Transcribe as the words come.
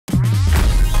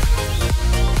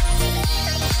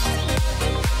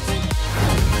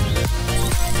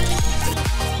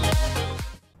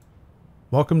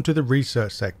Welcome to the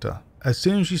research sector. As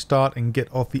soon as you start and get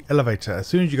off the elevator, as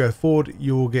soon as you go forward,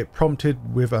 you will get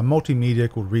prompted with a multimedia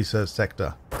called research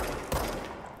sector.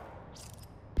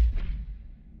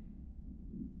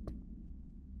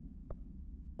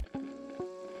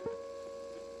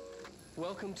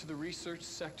 Welcome to the research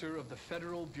sector of the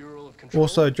Federal Bureau of Control.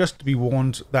 Also, just to be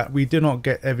warned that we do not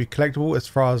get every collectible as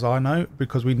far as I know,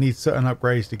 because we need certain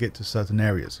upgrades to get to certain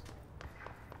areas.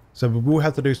 So we will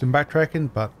have to do some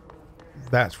backtracking, but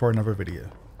that's for another video.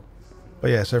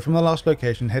 But yeah, so from the last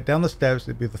location, head down the steps.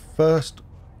 It'll be the first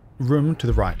room to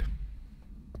the right.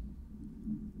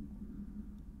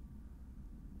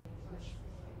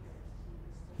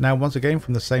 Now once again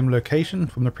from the same location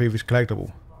from the previous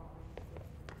collectible.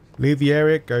 Leave the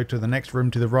area, go to the next room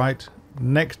to the right.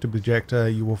 Next to projector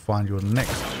you will find your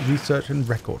next research and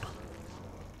record.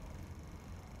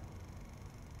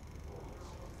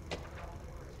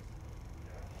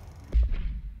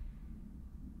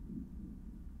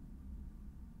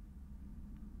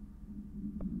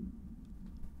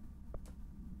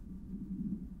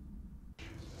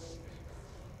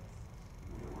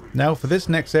 Now for this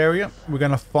next area, we're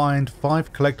going to find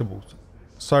 5 collectibles.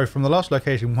 So from the last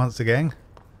location once again.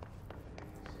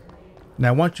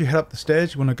 Now once you head up the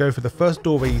stairs, you want to go for the first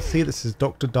doorway you see that says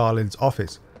Dr. Darlin's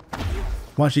office.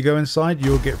 Once you go inside,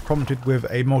 you'll get prompted with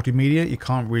a multimedia. You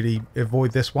can't really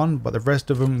avoid this one, but the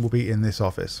rest of them will be in this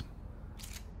office.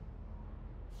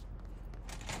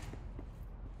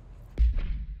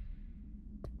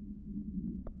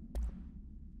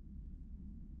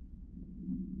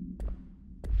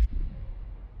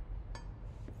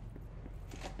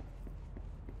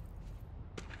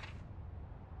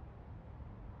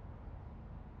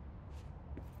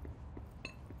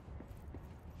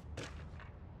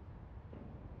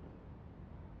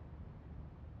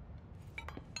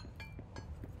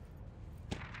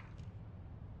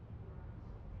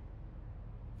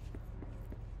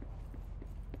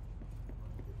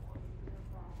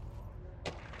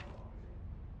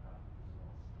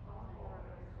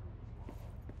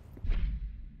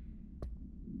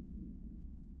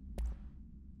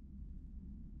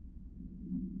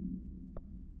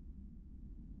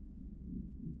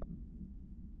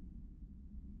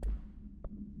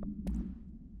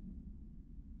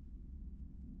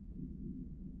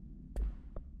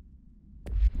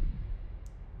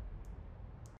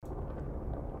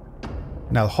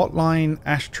 Now the hotline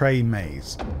ashtray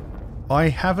maze. I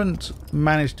haven't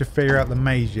managed to figure out the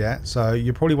maze yet, so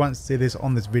you probably won't see this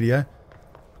on this video,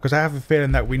 because I have a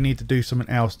feeling that we need to do something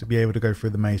else to be able to go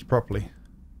through the maze properly.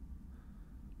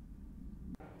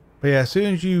 But yeah, as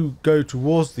soon as you go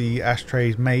towards the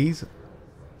ashtrays maze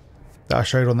that I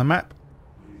showed on the map,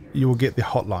 you will get the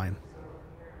hotline.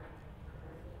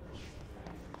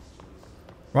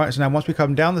 Right, so now once we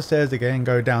come down the stairs again and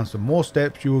go down some more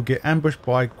steps, you will get ambushed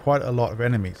by quite a lot of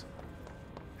enemies.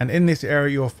 And in this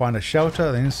area you will find a shelter,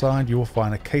 and inside you will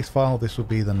find a case file. This will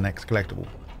be the next collectible.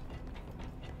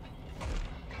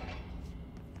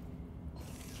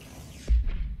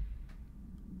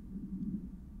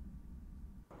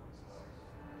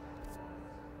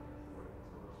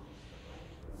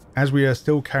 As we are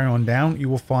still carrying on down, you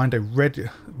will find a red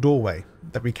doorway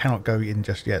that we cannot go in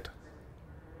just yet.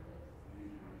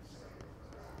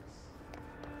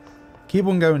 Keep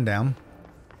on going down.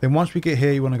 Then once we get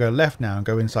here, you want to go left now and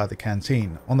go inside the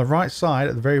canteen. On the right side,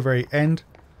 at the very end,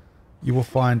 you will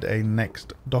find a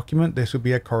next document. This will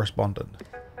be a correspondent.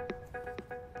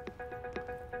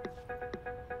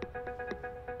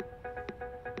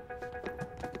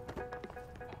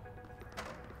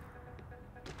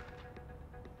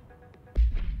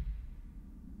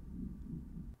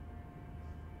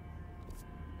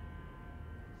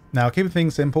 Now keeping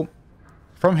things simple.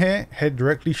 From here, head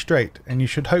directly straight, and you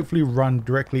should hopefully run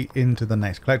directly into the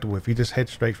next collectible if you just head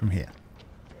straight from here.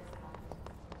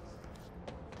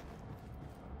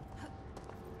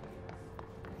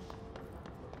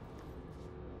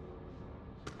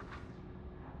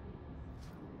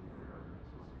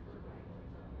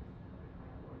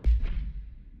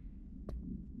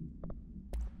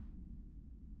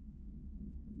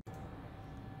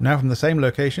 Now from the same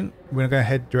location, we're going to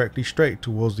head directly straight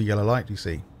towards the yellow light you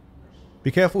see. Be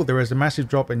careful, there is a massive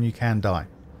drop and you can die.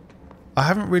 I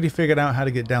haven't really figured out how to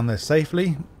get down there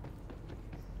safely.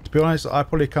 To be honest, I'll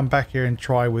probably come back here and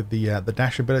try with the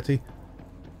dash ability,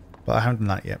 but I haven't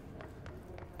done that yet.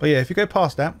 But yeah, if you go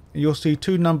past that, you'll see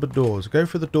 2 numbered doors. Go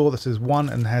for the door that says 1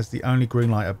 and has the only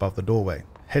green light above the doorway.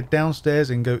 Head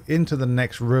downstairs and go into the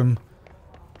next room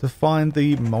to find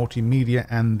the multimedia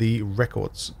and the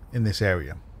records in this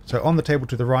area. So on the table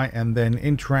to the right, and then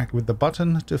interact with the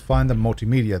button to find the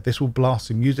multimedia. This will blast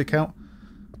the music out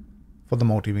for the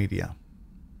multimedia.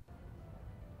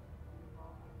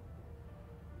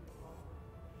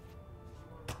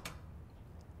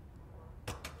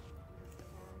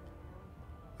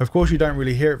 Of course, you don't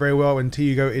really hear it very well until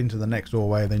you go into the next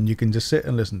doorway, then you can just sit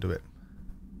and listen to it.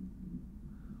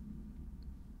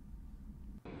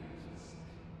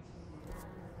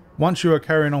 Once you are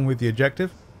carrying on with the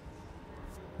objective,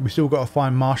 we still got to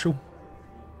find Marshall.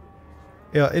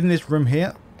 In this room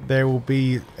here, there will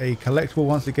be a collectible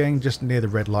once again just near the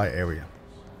red light area.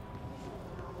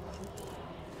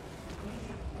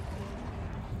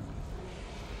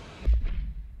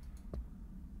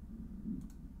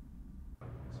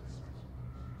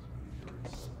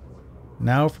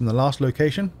 Now from the last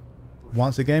location,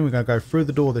 once again we're going to go through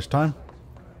the door this time.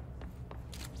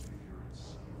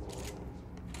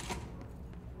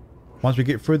 Once we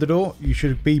get through the door, you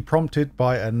should be prompted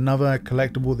by another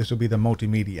collectible. This will be the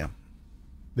multimedia.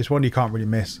 This one you can't really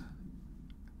miss.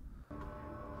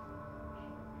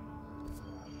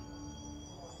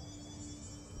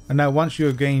 And now once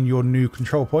you gain your new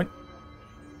control point,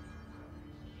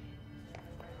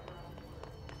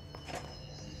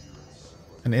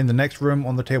 and in the next room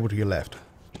on the table to your left.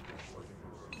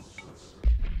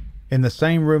 In the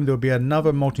same room there will be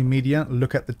another multimedia.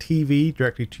 Look at the TV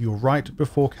directly to your right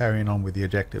before carrying on with the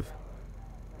objective.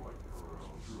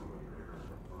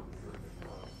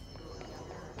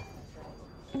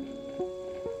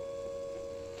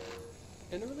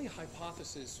 An early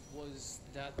hypothesis was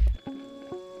that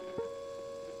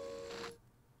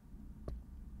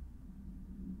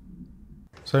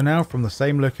So now from the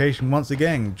same location once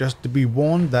again, just to be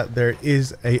warned that there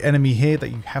is an enemy here that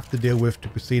you have to deal with to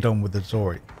proceed on with the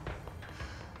story.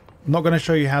 I'm not going to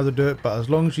show you how to do it, but as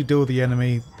long as you deal with the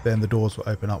enemy, then the doors will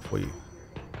open up for you.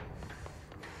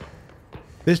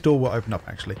 This door will open up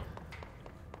actually.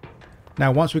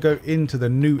 Now once we go into the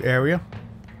new area,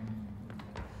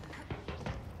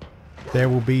 there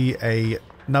will be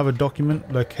another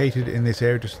document located in this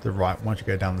area just to the right once you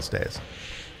go down the stairs.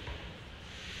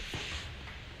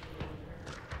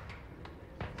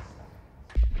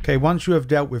 Okay, once you have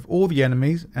dealt with all the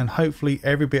enemies, and hopefully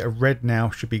every bit of red now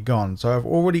should be gone. So I've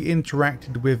already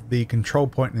interacted with the control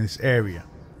point in this area,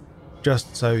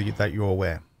 just so that you're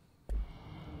aware.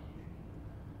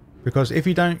 Because if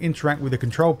you don't interact with the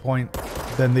control point,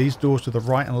 then these doors to the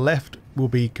right and left will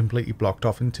be completely blocked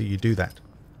off until you do that.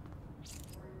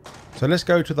 So let's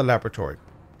go to the laboratory.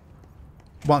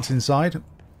 Once inside,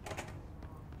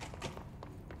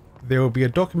 there will be a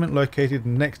document located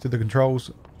next to the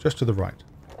controls, just to the right.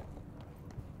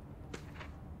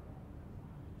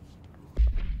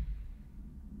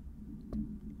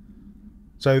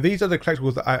 So these are the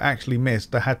collectibles that I actually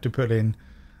missed. I had to put in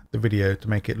the video to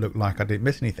make it look like I didn't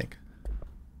miss anything.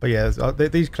 But yeah,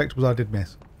 these collectibles I did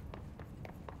miss.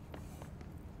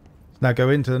 Now go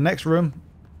into the next room.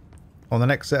 On the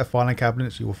next set of filing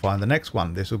cabinets, you will find the next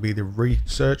one. This will be the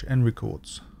research and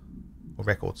records. Or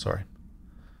records, sorry.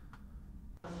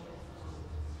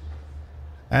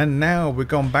 And now we've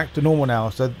gone back to normal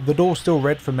now. So the door's still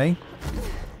red for me.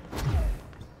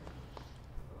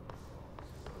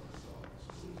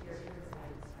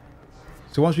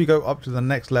 So once we go up to the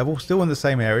next level, still in the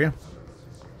same area,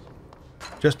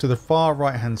 just to the far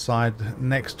right hand side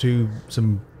next to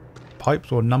some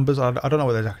pipes or numbers, I don't know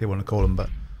what they exactly want to call them, but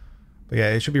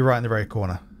yeah, it should be right in the very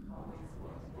corner.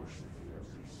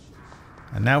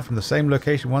 And now from the same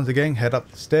location once again, head up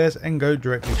the stairs and go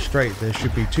directly straight. There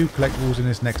should be 2 collectibles in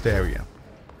this next area.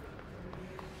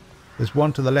 There's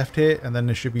one to the left here, and then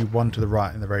there should be one to the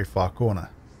right in the very far corner.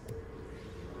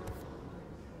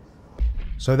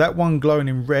 So that one glowing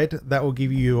in red, that will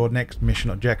give you your next mission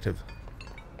objective.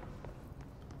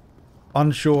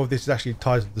 Unsure if this is actually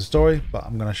tied to the story, but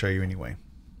I'm going to show you anyway.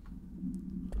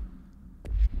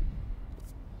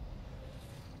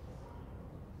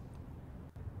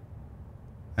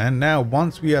 And now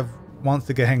once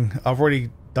again, I've already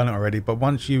done it already, but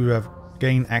once you have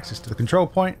gained access to the control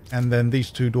point, and then these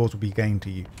 2 doors will be gained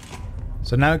to you.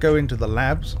 So now go into the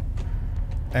labs.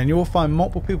 And you'll find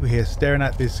multiple people here staring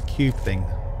at this cube thing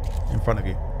in front of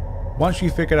you. Once you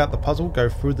figured out the puzzle, go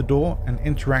through the door and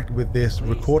interact with this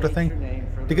recorder thing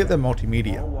to get the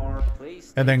multimedia.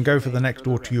 And then go for the next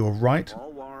door to your right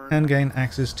and gain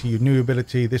access to your new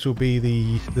ability. This will be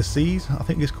the C's, I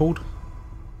think it's called,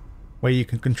 where you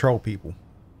can control people.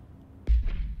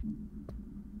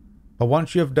 But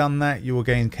once you have done that, you will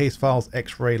gain Case Files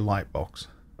X-Ray Lightbox.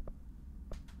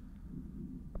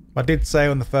 I did say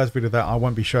on the first video that I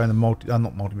won't be showing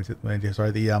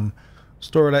the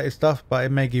story related stuff, but it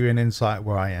may give you an insight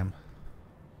where I am.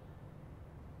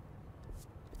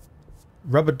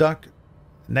 Rubber duck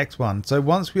Next one. So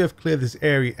once we have cleared this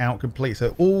area out complete,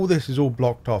 so all this is all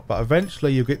blocked off, but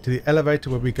eventually you'll get to the elevator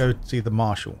where we go to see the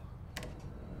marshal.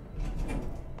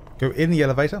 Go in the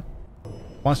elevator.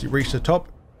 Once you reach the top,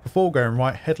 before going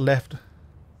right, head left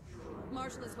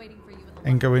Marshall is waiting for you in the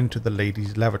and go into the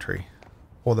ladies' lavatory.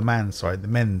 Or the man's, sorry, the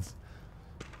men's.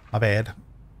 My bad.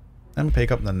 And pick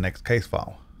up the next case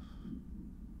file.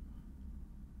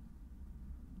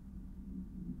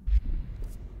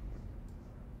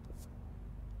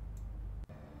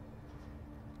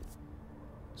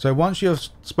 So once you have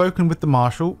spoken with the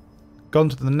marshal, gone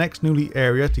to the next newly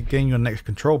area to gain your next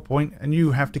control point, and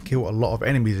you have to kill a lot of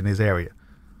enemies in this area.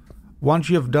 Once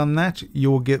you have done that, you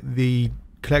will get the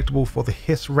collectible for the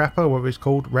hiss wrapper, whatever it's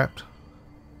called, wrapped.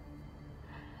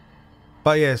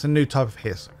 But yeah, it's a new type of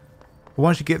hiss. But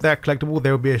once you get that collectible,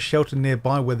 there will be a shelter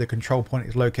nearby where the control point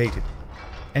is located.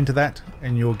 Enter that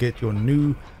and you'll get your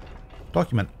new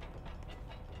document.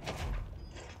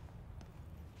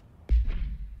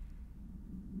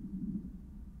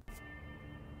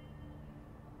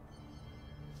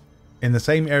 In the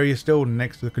same area still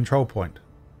next to the control point.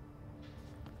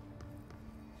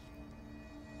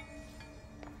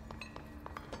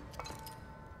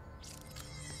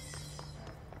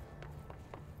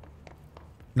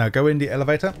 Now go in the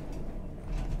elevator.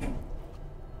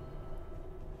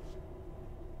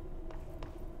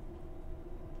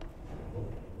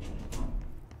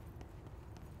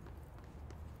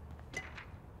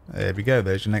 There we go,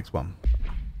 there's your next one.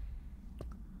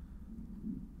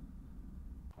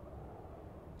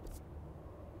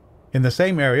 In the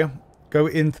same area, go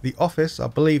into the office. I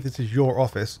believe this is your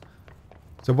office.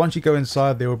 So once you go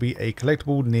inside, there will be a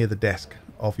collectible near the desk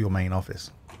of your main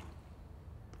office.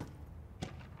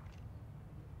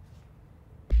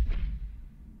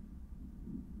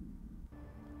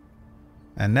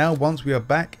 And now once we are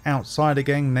back outside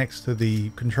again next to the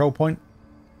control point,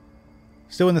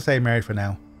 still in the same area for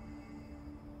now.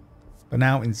 But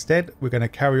now instead we're going to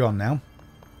carry on now.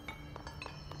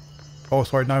 Oh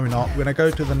sorry, no we're not. We're going to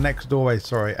go to the next doorway,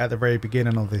 sorry, at the very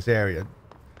beginning of this area.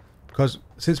 Because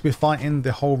since we're fighting,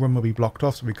 the whole room will be blocked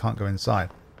off so we can't go inside.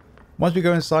 Once we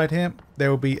go inside here, there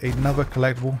will be another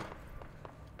collectible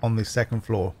on the second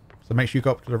floor. So make sure you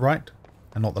go up to the right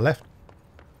and not the left.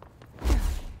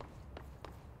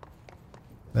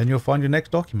 Then you'll find your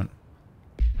next document.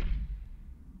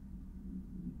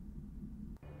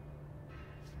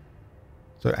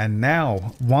 So, and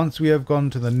now, once we have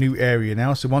gone to the new area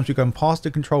now, so once we've gone past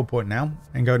the control point now,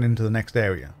 and going into the next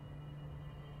area.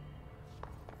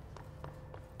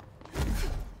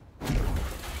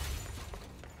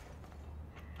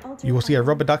 You will see a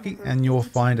rubber ducky, and you'll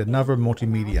find another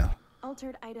multimedia.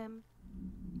 altered item.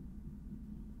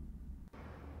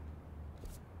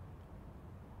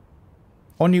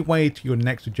 On your way to your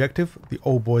next objective, the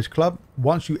Old Boys Club,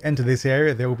 once you enter this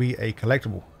area, there will be a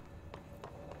collectible.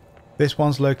 This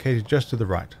one's located just to the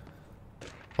right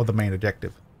of the main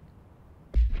objective.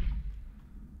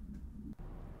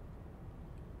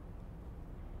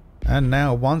 And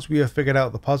now, once we have figured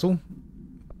out the puzzle,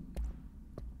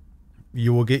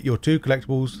 you will get your two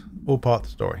collectibles, all part of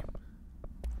the story.